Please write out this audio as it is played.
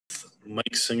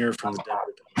Mike Singer from the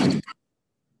Denver Post.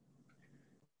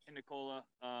 Hey, Nikola,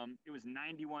 it was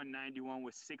 91-91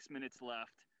 with 6 minutes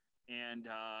left, and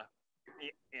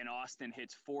Austin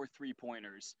hits 4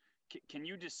 3-pointers. Can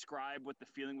you describe what the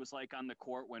feeling was like on the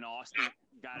court when Austin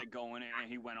got it going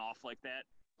and he went off like that?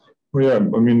 Well, yeah,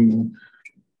 I mean,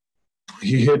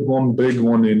 he hit one big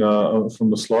one in from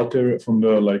the slot area, from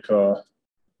the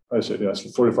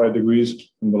 45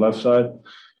 degrees from the left side,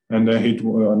 and then hit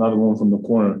another one from the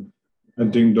corner. I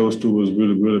think those two was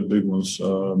really, really big ones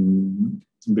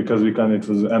because it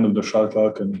was the end of the shot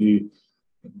clock, and he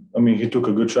took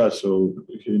a good shot, so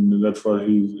that's what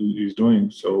he's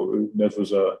doing. So that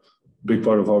was a big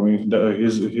part of our win.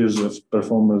 His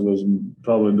performance was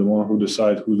probably the one who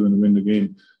decided who's going to win the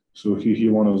game. So he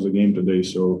won us the game today.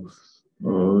 So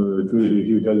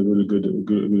he had a really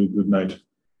good night.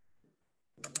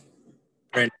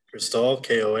 Brandon Cristal,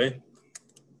 KOA.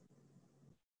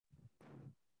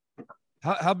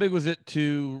 How big was it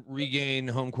to regain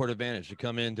home court advantage, to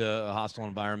come into a hostile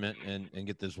environment and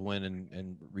get this win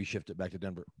and reshift it back to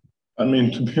Denver? I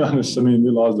mean, to be honest, we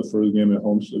lost the first game at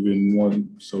home, so we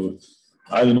won. So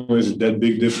I don't know, is it that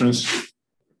big difference?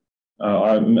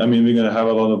 We're gonna have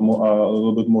a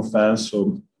little bit more fans,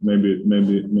 so maybe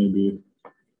we're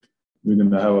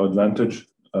gonna have an advantage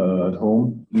at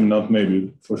home. Not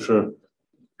maybe, for sure.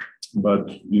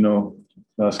 But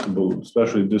basketball,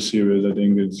 especially this series, I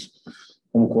think it's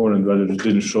home court advantage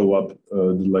didn't show up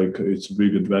like it's a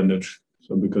big advantage.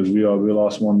 So because we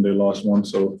lost one, they lost one,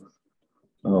 so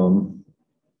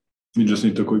we just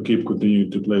need to continue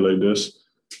to play like this,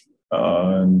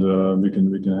 and we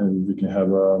can have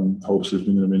hopes that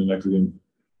we're going to win the next game.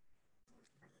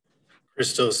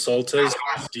 Christos Soltes,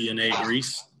 DNA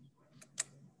Greece.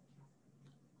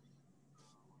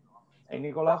 Hey,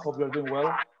 Nikola, hope you're doing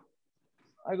well.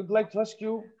 I would like to ask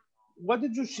you, what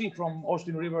did you see from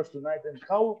Austin Rivers tonight, and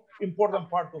how important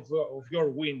part of your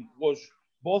win was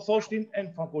both Austin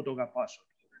and Facundo Campazzo?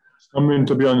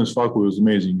 To be honest, Facu was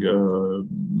amazing.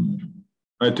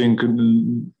 I think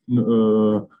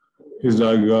he's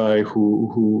that guy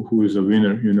who is a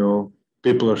winner.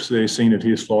 People are saying that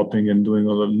he's flopping and doing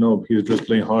all that. No, he's just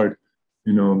playing hard.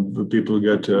 People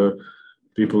get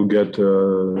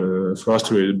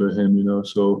frustrated by him.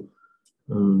 So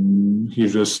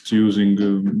he's just using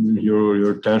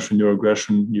your attention, your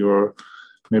aggression, your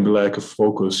maybe lack of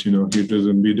focus. He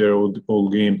doesn't be there all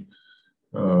game.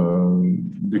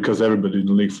 Because everybody in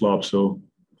the league flops,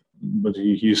 but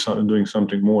he's doing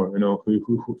something more.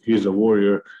 He's a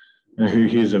warrior, and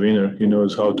he's a winner. He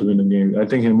knows how to win a game. I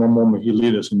think in one moment he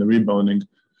led us in the rebounding,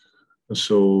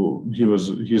 so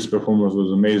his performance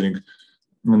was amazing.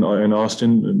 And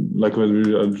Austin, like what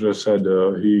I just said,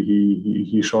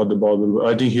 he shot the ball.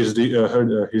 I think his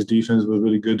defense was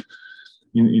really good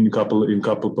in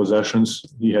couple possessions.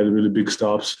 He had really big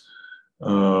stops.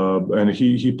 And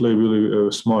he played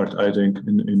really smart, I think,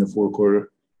 in the fourth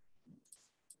quarter.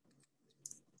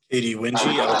 Katie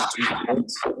Wingy, Altitude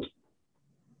Sports.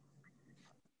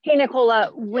 Hey,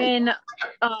 Nikola, when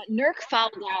Nurk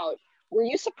fouled out, were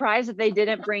you surprised that they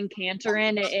didn't bring Cantor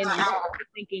in? And what were you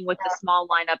thinking with the small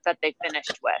lineup that they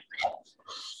finished with?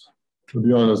 To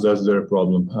be honest, that's their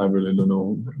problem. I really don't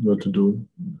know what to do.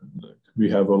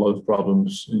 We have a lot of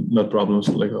problems, not problems,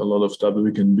 like a lot of stuff that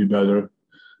we can be better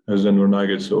as Denver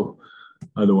Nuggets, so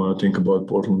I don't want to think about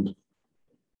Portland.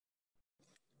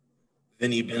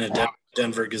 Vinny Benedetto,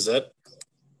 Denver Gazette.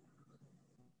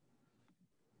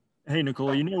 Hey,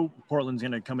 Nikola, Portland's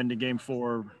going to come into game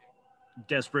 4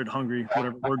 desperate, hungry,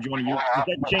 whatever word you want to use. Does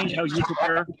that change how you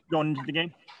prepare going into the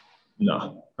game?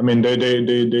 No.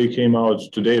 They came out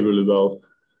today really well,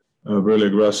 really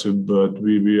aggressive, but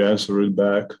we answered it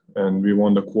back, and we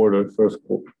won the first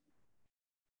quarter.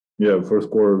 Yeah,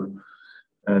 first quarter.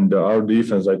 And our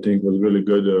defense, I think, was really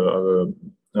good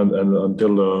and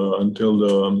until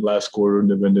the last quarter,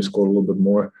 when they scored a little bit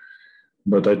more.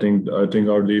 But I think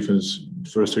our defense,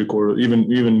 first 3 quarters, even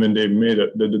when they made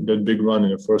that big run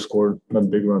in the first quarter, not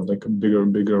big run, like a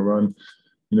bigger run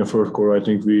in the first quarter, I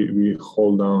think we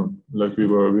hold down, like we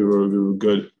were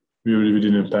good. We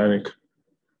didn't panic.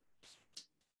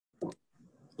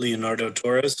 Leonardo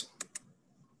Torres.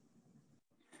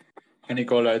 Hey,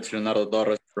 Nikola, it's Leonardo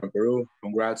Torres from Peru.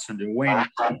 Congrats on the win.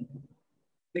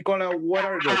 Nikola, what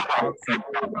are the thoughts on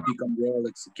the pick and roll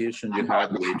execution you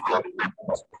had with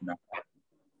now?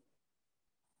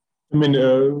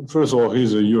 First of all,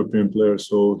 he's a European player,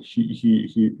 so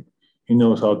he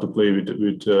knows how to play with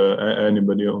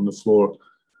anybody on the floor,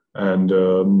 and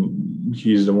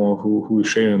he's the one who is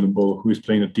sharing the ball, who is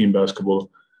playing the team basketball.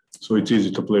 So it's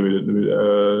easy to play with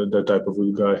that type of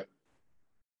guy.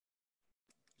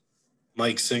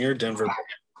 Mike Singer, Denver.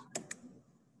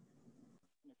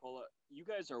 Nikola, you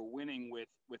guys are winning with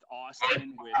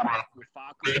Austin, with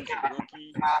Facu, who's a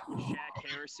rookie, with Shaq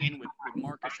Harrison, with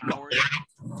Marcus Howard.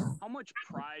 How much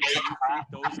pride do you think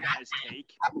those guys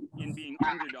take in being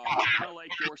underdogs, kind of like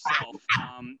yourself,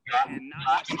 and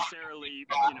not necessarily,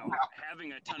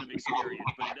 having a ton of experience,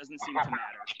 but it doesn't seem to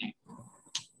matter?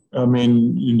 I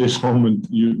mean, in this moment,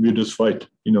 we just fight.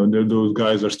 Those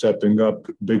guys are stepping up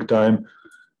big time.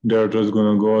 They're just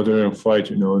going to go out there and fight.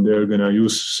 They're going to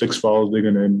use 6 fouls. They're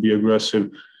going to be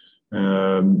aggressive.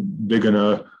 They're going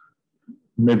to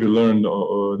maybe learn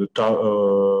on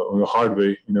the hard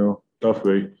way, tough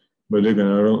way. But they're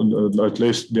going to, at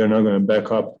least they're not going to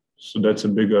back up. So that's a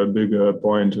big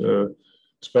point,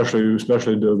 especially with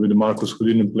the Marcus, who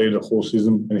didn't play the whole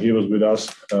season, and he was with us.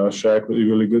 Shaq was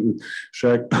really good.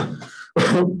 Shaq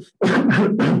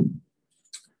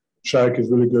is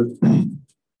really good.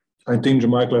 I think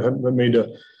Jermichael had made a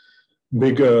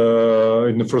big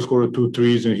in the first quarter 2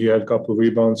 threes, and he had a couple of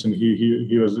rebounds, and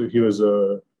he was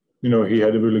he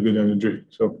had a really good energy.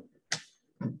 So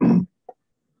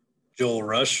Joel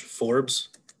Rush, Forbes.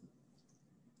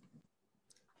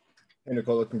 Hey,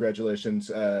 Nikola,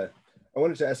 congratulations. I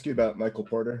wanted to ask you about Michael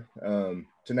Porter.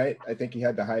 Tonight, I think he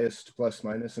had the highest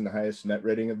plus-minus and the highest net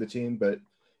rating of the team, but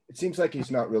it seems like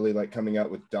he's not really coming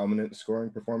out with dominant scoring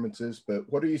performances. But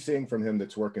what are you seeing from him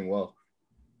that's working well?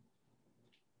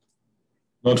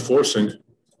 Not forcing.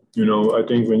 I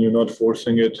think when you're not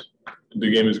forcing it,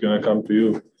 the game is going to come to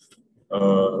you.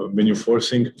 When you're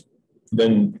forcing,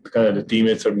 then kind of the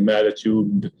teammates are mad at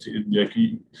you.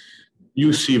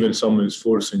 You see when someone is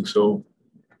forcing. So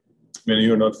when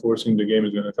you're not forcing, the game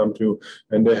is going to come to you.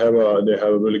 And they have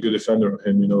a really good defender on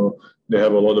him. They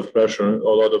have a lot of pressure,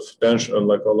 a lot of tension, a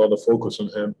lot of focus on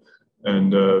him,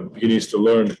 and he needs to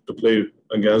learn to play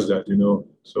against that.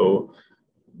 So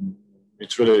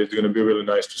it's going to be really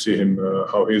nice to see him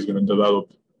how he's going to develop.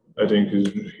 I think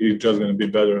he's just going to be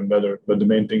better and better. But the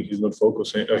main thing, he's not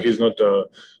focusing. He's not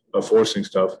forcing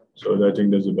stuff. So I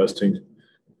think that's the best thing.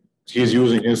 He's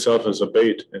using himself as a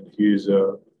bait, and he's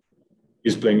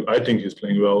playing. I think he's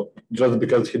playing well, just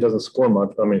because he doesn't score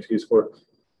much. I mean, he scored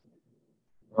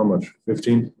how much?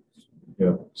 15.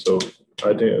 Yeah. So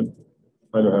I think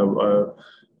I don't have.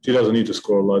 He doesn't need to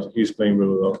score a lot. He's playing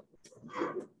really well.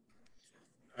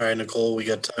 All right, Nicole, we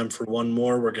got time for one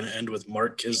more. We're going to end with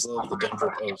Mark Kislow of the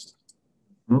Denver Post.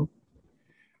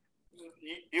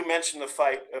 You mentioned the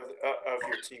fight of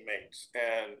your teammates,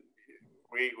 and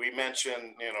we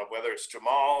mentioned, whether it's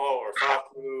Jamal or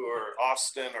Facu or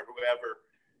Austin or whoever,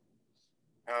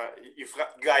 you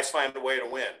guys find a way to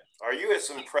win. Are you as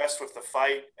impressed with the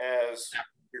fight as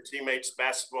your teammates'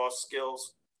 basketball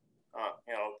skills?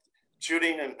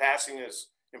 Shooting and passing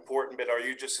is important, but are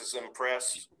you just as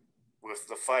impressed with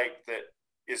the fight that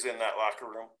is in that locker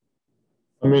room?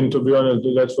 I mean, to be honest,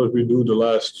 that's what we do the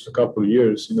last couple of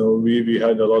years. We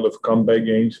had a lot of comeback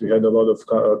games. We had a lot of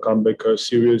comeback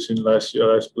series in last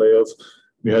playoffs.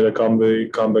 We had a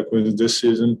comeback with this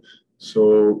season.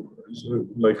 So,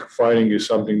 fighting is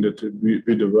something that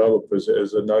we develop as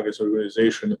a Nuggets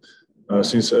organization.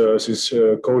 Since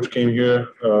coach came here,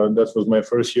 that was my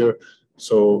first year.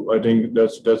 So I think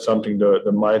that's something,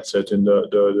 the mindset and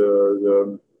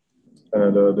the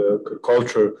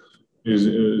culture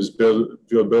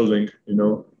we're building.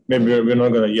 Maybe we're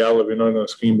not going to yell, we're not going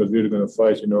to scream, but we're going to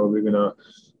fight. We're going to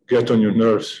get on your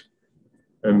nerves,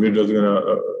 and we're just going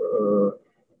to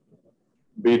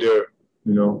be there,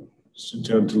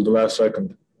 until the last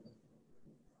second.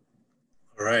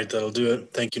 All right, that'll do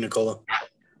it. Thank you, Nicola.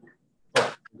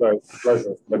 Guys,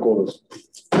 pleasure. Like always.